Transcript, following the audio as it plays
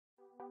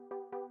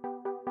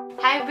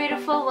Hai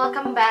beautiful,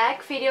 welcome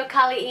back. Video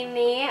kali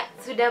ini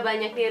sudah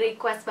banyak di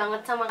request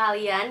banget sama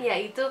kalian,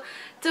 yaitu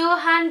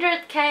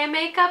 200k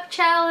makeup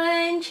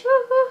challenge.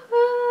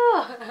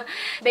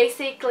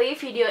 Basically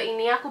video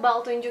ini aku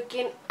bakal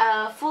tunjukin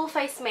full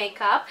face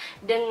makeup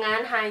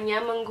dengan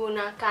hanya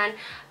menggunakan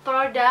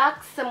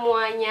produk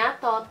semuanya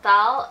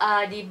total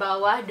di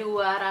bawah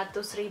 200.000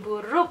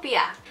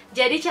 rupiah.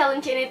 Jadi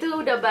challenge ini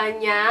tuh udah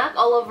banyak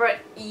all over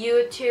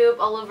YouTube,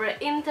 all over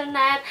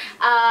internet.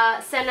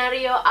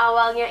 Senario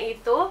awalnya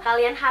itu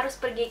kalian harus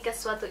pergi ke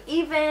suatu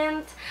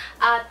event,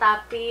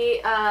 tapi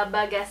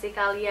bagasi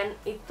kalian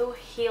itu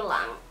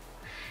hilang.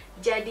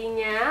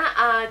 Jadinya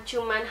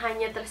cuman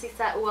hanya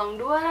tersisa uang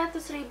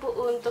 200.000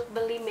 untuk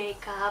beli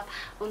makeup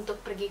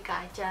untuk pergi ke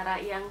acara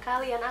yang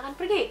kalian akan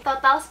pergi.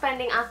 Total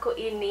spending aku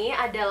ini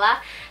adalah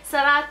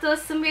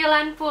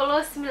 199.000.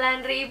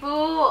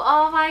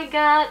 Oh my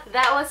god,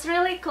 that was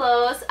really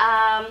close.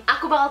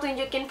 Aku bakal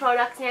tunjukin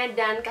produknya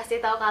dan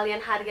kasih tahu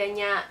kalian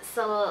harganya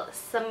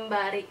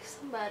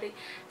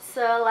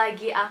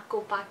selagi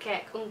aku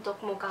pakai untuk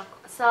mukaku,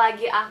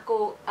 selagi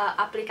aku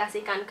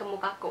aplikasikan ke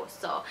mukaku.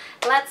 So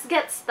let's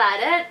get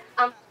started.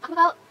 Aku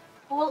bakal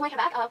pull my hair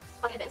back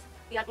pakai bands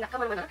biar nggak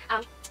kemana-mana.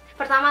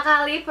 Pertama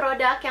kali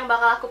produk yang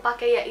bakal aku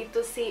pakai yaitu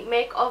si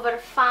Makeover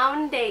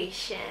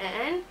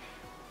Foundation.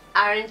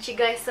 Aren't you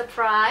guys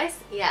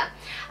surprised? Ya,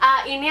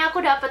 ini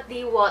aku dapat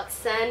di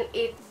Watson,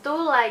 itu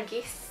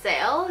lagi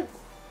sale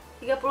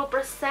 30%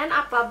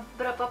 apa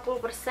berapa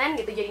puluh persen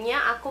gitu.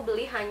 Jadinya aku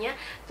beli hanya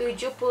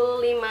 75.000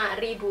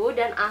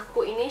 dan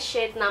aku ini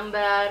shade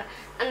number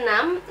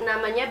 6,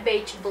 namanya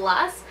Beige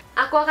Blush.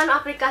 Aku akan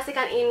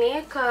aplikasikan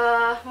ini ke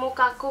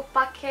mukaku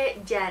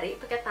pakai jari,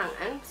 pakai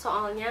tangan,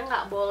 soalnya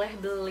nggak boleh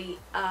beli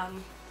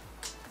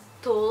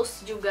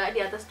tools juga di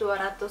atas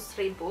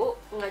 200.000,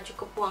 nggak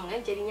cukup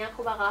uangnya. Jadinya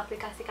aku bakal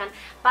aplikasikan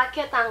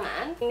pakai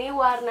tangan. Ini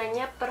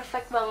warnanya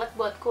perfect banget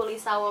buat kulit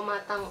sawo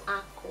matang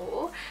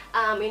aku.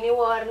 Ini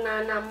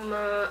warna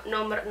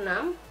nomor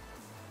 6.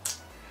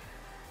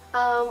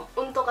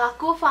 Untuk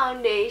aku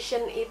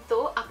foundation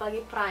itu,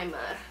 apalagi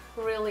primer,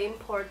 really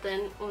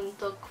important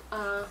untuk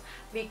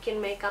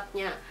bikin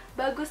makeupnya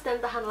bagus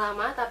dan tahan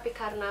lama. Tapi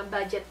karena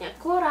budgetnya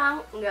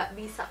kurang, nggak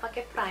bisa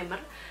pakai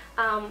primer,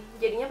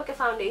 jadinya pakai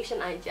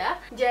foundation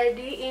aja.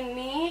 Jadi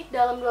ini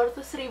dalam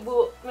 200.000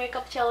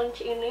 makeup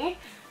challenge ini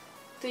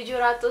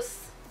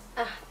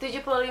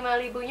 75.000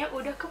 nya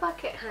udah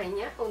kepake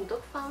hanya untuk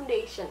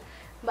foundation.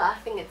 But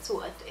I think it's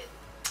worth it.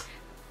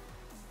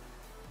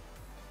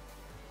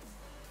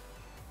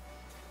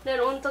 Dan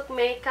untuk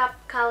makeup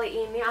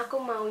kali ini aku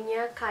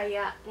maunya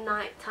kayak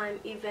nighttime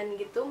event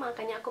gitu,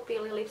 makanya aku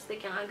pilih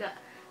lipstick yang agak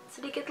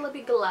sedikit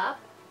lebih gelap.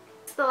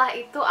 Setelah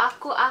itu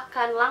aku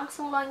akan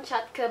langsung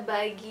loncat ke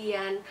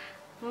bagian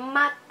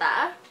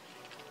mata.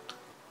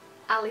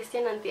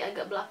 Alisnya nanti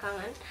agak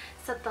belakangan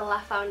setelah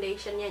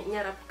foundationnya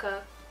nyerap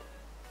ke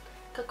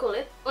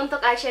kulit.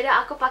 Untuk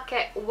eyeshadow aku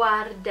pakai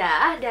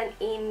Wardah dan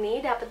ini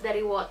dapat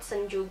dari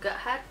Watson juga.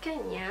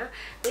 Harganya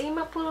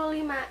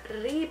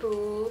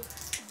 55.000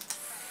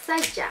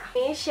 saja.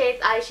 Ini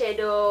shade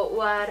eyeshadow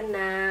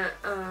warna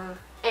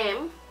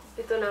M,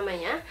 itu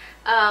namanya.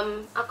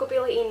 Aku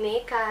pilih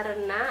ini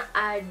karena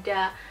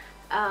ada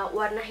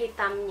warna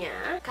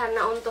hitamnya.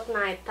 Karena untuk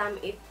nighttime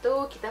itu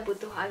kita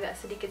butuh agak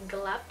sedikit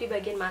gelap di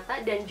bagian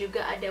mata, dan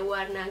juga ada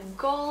warna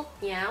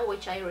goldnya,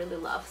 which I really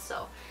love.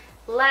 So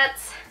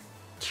let's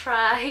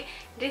try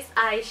this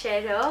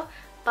eyeshadow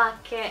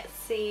pakai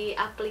si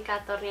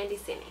aplikatornya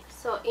di sini.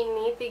 So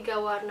ini 3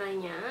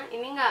 warnanya.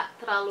 Ini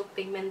nggak terlalu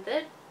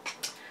pigmented,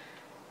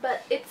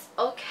 but it's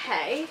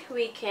okay,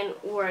 we can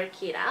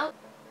work it out.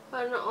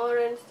 Warna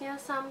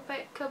orange-nya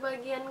sampai ke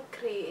bagian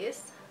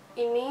crease.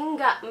 Ini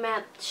nggak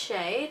matte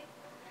shade,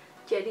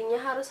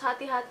 jadinya harus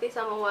hati-hati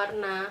sama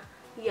warna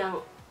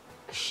yang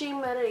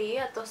shimmery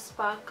atau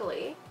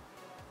sparkly.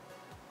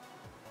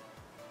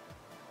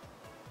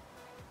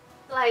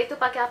 Setelah itu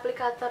pakai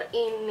aplikator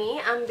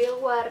ini, ambil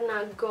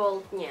warna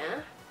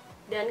goldnya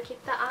dan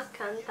kita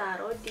akan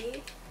taruh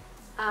di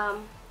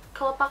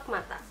kelopak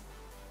mata.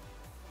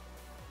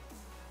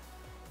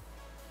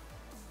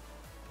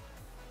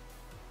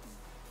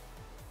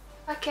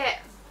 Pakai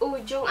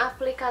ujung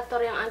aplikator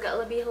yang agak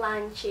lebih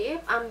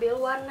lancip, ambil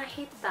warna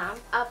hitam,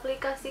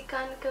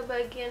 aplikasikan ke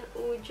bagian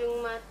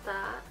ujung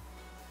mata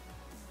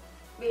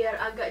biar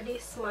agak di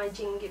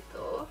smudging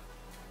gitu.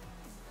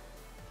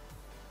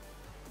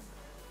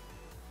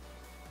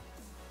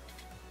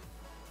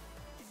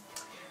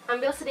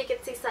 Ambil sedikit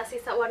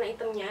sisa-sisa warna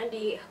hitamnya,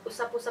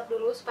 diusap-usap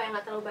dulu supaya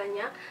nggak terlalu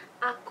banyak.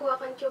 Aku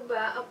akan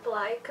coba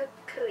apply ke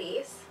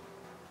crease,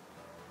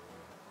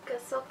 ke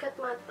soket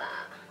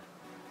mata,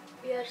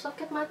 biar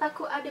soket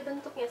mataku ada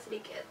bentuknya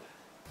sedikit.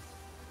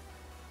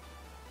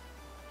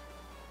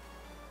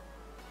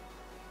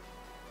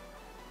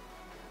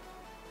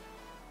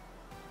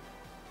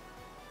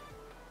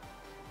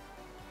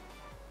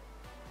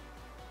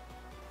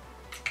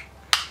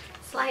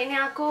 Setelah ini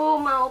aku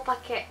mau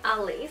pakai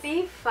alis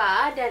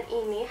Viva, dan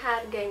ini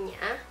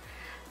harganya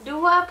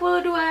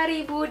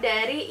 22.000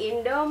 dari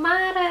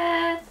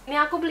Indomaret. Ini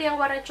aku beli yang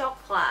warna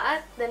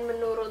coklat dan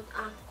menurut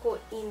aku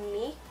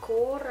ini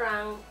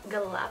kurang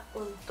gelap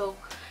untuk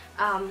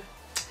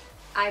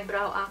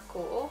eyebrow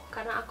aku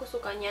karena aku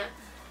sukanya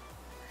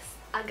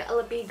agak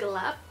lebih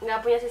gelap,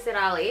 nggak punya sisir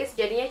alis,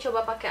 jadinya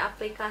coba pakai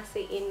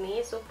aplikasi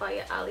ini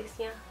supaya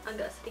alisnya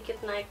agak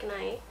sedikit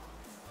naik-naik.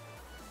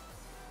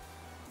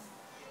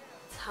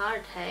 It's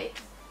hard, hey,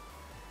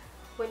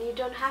 when you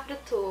don't have the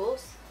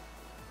tools.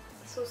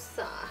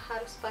 Susah,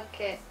 harus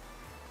pakai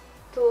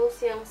tools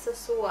yang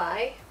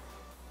sesuai.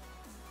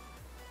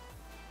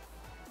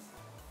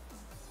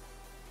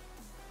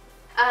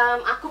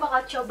 Aku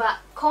bakal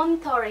coba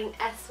contouring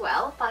as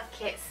well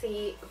pakai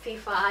si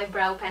Viva Eye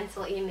Brow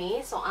pencil ini,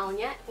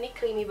 soalnya ini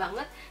creamy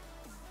banget.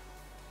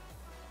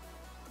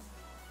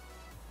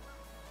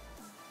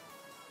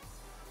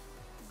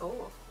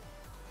 Oh,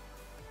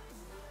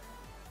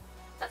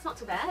 that's not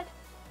too bad.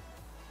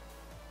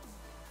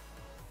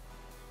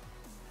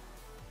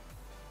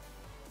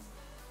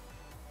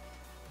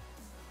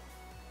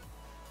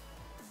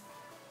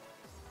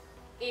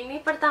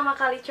 Ini pertama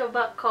kali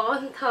coba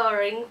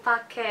contouring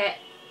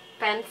pakai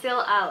pensil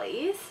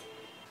alis.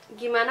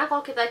 Gimana kalau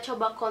kita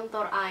coba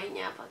contour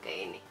eye-nya pakai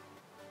ini?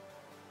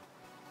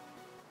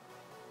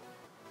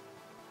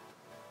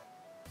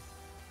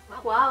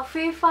 Wow,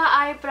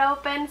 Viva Eye Brow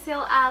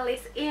pensil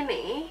alis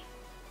ini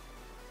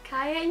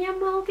kayaknya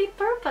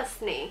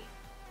multi-purpose nih.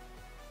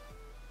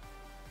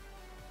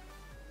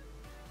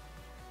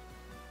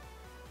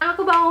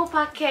 Aku mau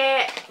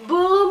pakai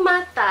bulu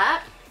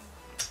mata.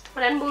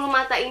 Dan bulu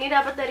mata ini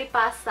dapat dari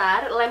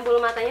pasar. Lem bulu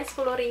matanya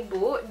 10.000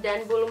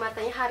 dan bulu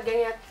matanya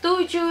harganya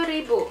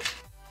 7.000.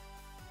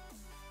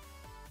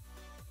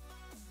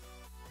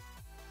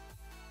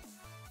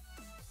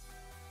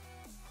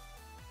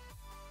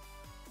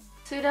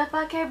 Sudah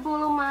pakai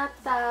bulu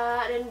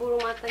mata dan bulu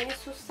matanya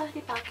susah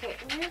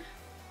dipakainya.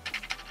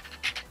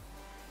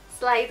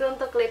 Setelah itu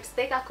untuk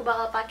lipstick aku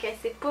bakal pakai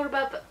si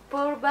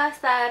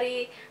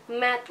Purbasari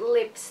Matte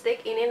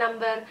Lipstick. Ini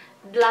number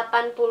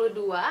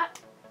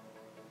 82.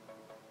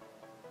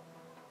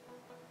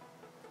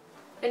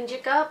 Dan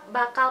juga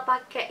bakal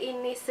pakai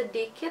ini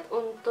sedikit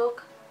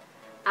untuk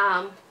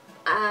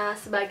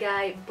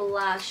sebagai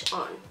blush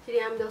on. Jadi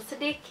ambil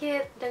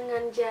sedikit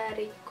dengan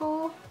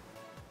jariku.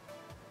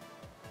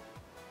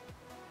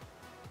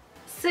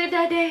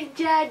 Sudah deh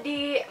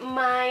jadi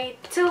my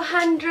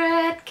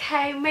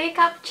 200k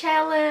makeup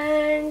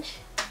challenge.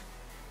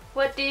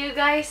 What do you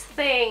guys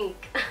think?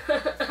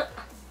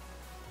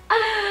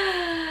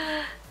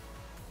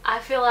 I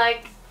feel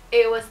like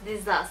it was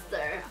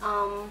disaster.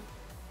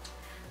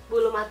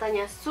 Bulu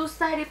matanya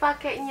susah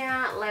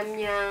dipakainya,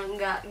 lemnya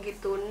nggak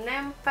gitu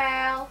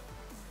nempel.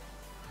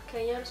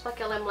 Kayaknya harus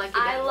pakai lem lagi.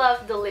 I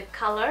love the lip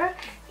color.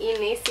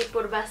 Ini si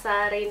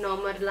Purbasari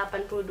nomor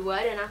 82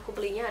 dan aku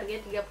belinya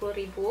harganya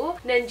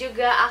 30.000. Dan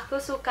juga aku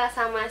suka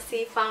sama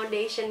si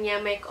foundationnya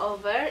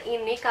Makeover.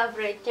 Ini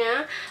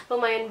coveragenya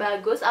lumayan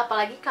bagus,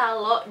 apalagi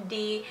kalau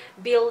di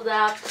build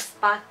up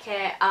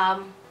pakai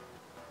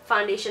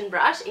foundation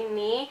brush.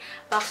 Ini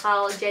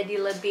bakal jadi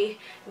lebih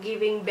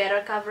giving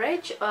better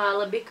coverage,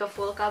 lebih ke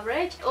full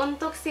coverage.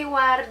 Untuk si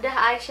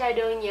Wardah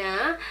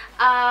eyeshadownya,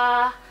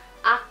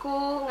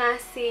 aku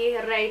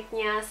ngasih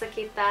rate-nya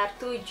sekitar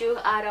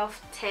 7 out of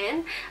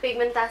 10.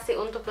 Pigmentasi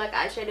untuk black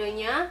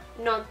eyeshadownya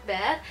not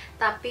bad,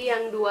 tapi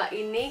yang dua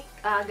ini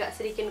agak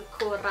sedikit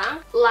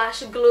kurang.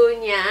 Lash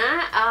glue-nya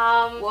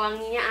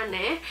wanginya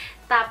aneh,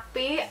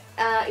 tapi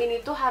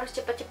ini tuh harus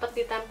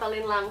cepet-cepet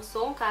ditempelin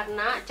langsung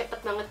karena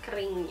cepet banget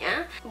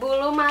keringnya.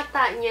 Bulu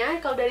matanya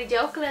kalau dari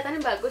jauh kelihatannya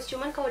bagus,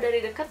 cuman kalau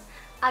dari deket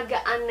agak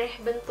aneh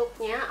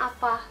bentuknya.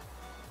 Apa?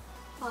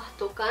 Wah,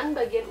 tuh kan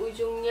bagian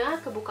ujungnya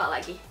kebuka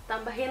lagi.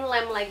 Tambahin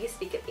lem lagi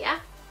sedikit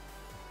ya.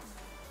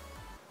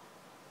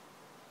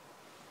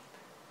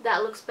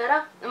 That looks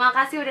better. Terima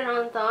kasih udah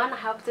nonton. I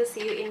hope to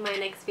see you in my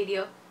next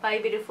video.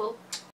 Bye beautiful.